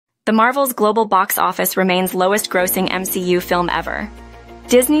The Marvels' global box office remains lowest-grossing MCU film ever.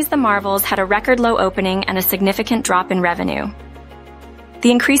 Disney's The Marvels had a record-low opening and a significant drop in revenue.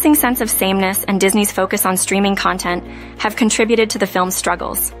 The increasing sense of sameness and Disney's focus on streaming content have contributed to the film's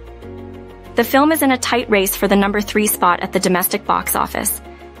struggles. The film is in a tight race for the number 3 spot at the domestic box office,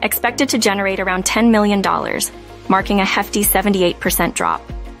 expected to generate around $10 million, marking a hefty 78% drop.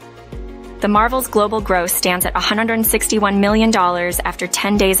 The Marvels' global gross stands at $161 million after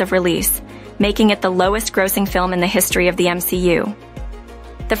 10 days of release, making it the lowest-grossing film in the history of the MCU.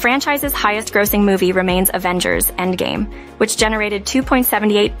 The franchise's highest-grossing movie remains Avengers: Endgame, which generated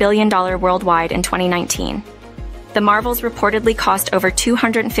 $2.78 billion worldwide in 2019. The Marvels reportedly cost over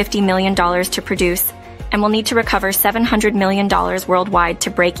 $250 million to produce and will need to recover $700 million worldwide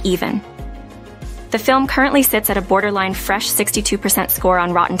to break even. The film currently sits at a borderline fresh 62% score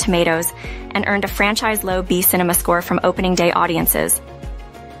on Rotten Tomatoes and earned a franchise-low B cinema score from opening day audiences.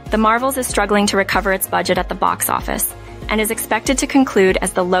 The Marvels is struggling to recover its budget at the box office and is expected to conclude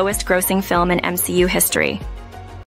as the lowest-grossing film in MCU history.